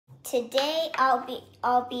Today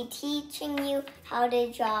I'll be teaching you how to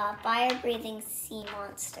draw a fire-breathing sea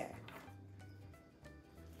monster.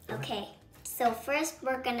 Okay, so first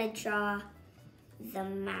we're gonna draw the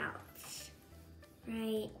mouth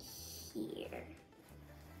right here.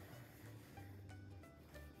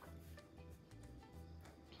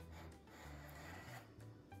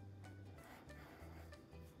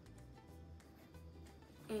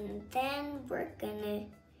 And then we're gonna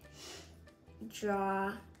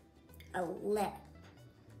draw a lip.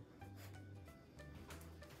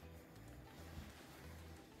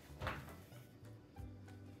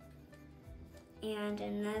 And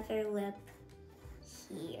another lip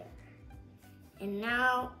here. And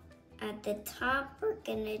now at the top, we're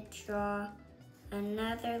gonna draw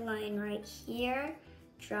another line right here.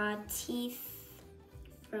 Draw teeth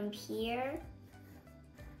from here.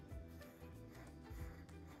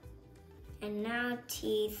 And now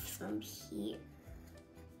teeth from here.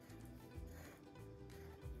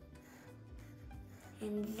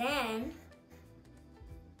 And then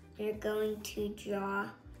you're going to draw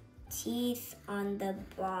teeth on the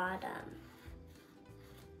bottom.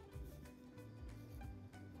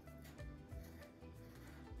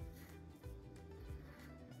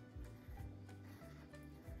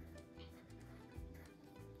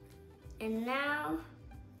 And now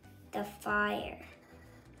the fire.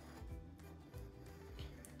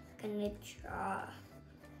 Gonna draw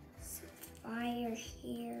some fire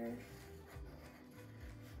here.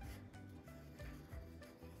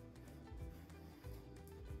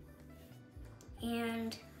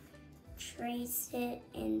 And trace it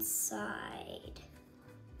inside.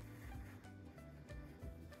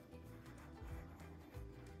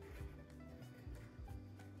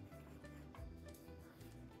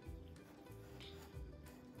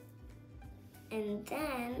 And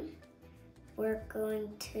then we're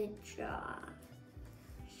going to draw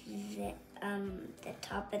the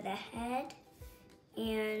top of the head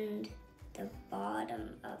and the bottom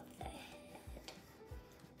of the head.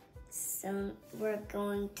 So we're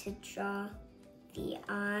going to draw the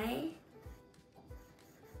eye.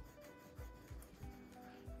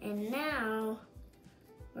 And now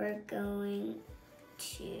we're going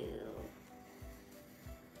to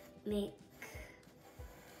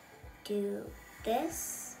do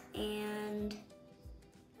this and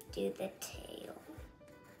do the tail.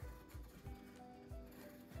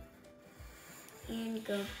 And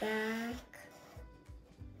go back.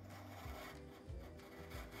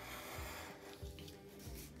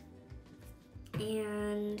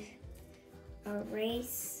 And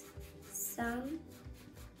erase some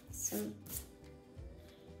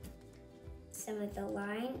of the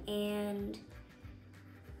line and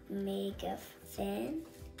make a fin.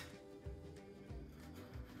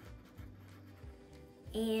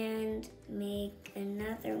 And make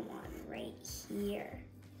another one right here.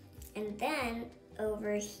 And then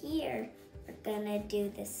over here, we're gonna do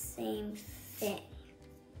the same thing.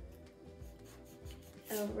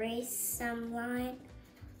 Erase some line,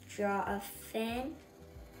 draw a fin,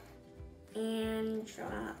 and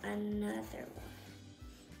draw another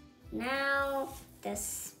one. Now the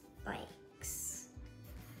spikes.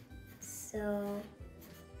 So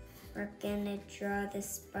we're gonna draw the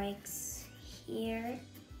spikes here,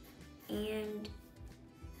 and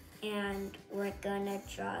we're gonna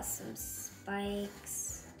draw some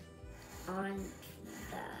spikes on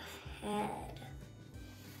the head.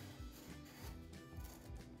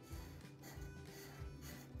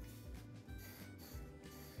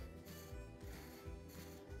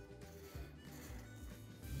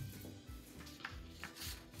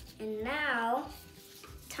 And now,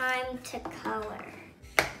 time to color.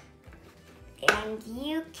 And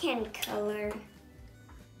you can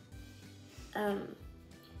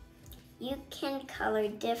color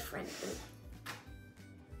differently.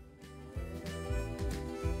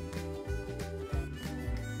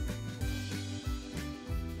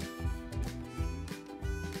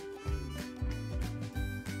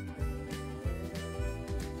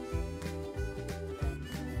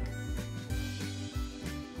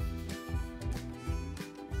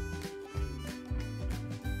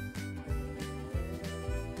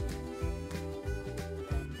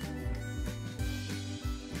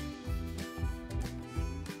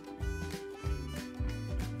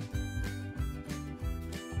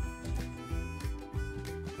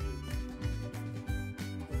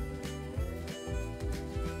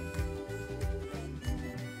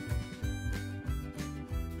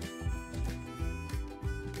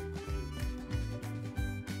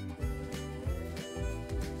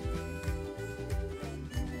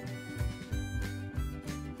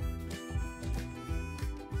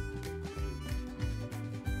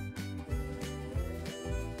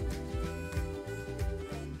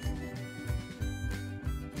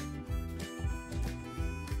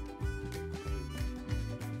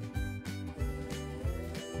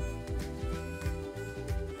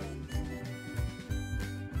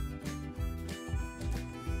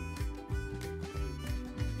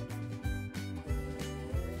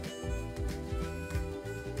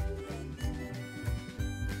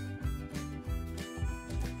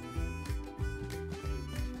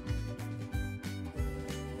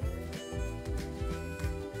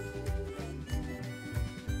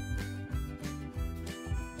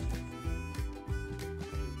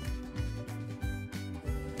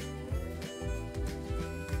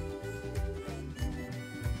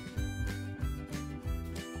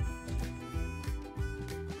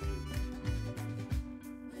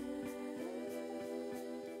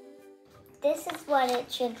 this is what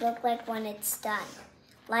it should look like when it's done.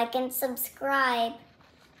 Like and subscribe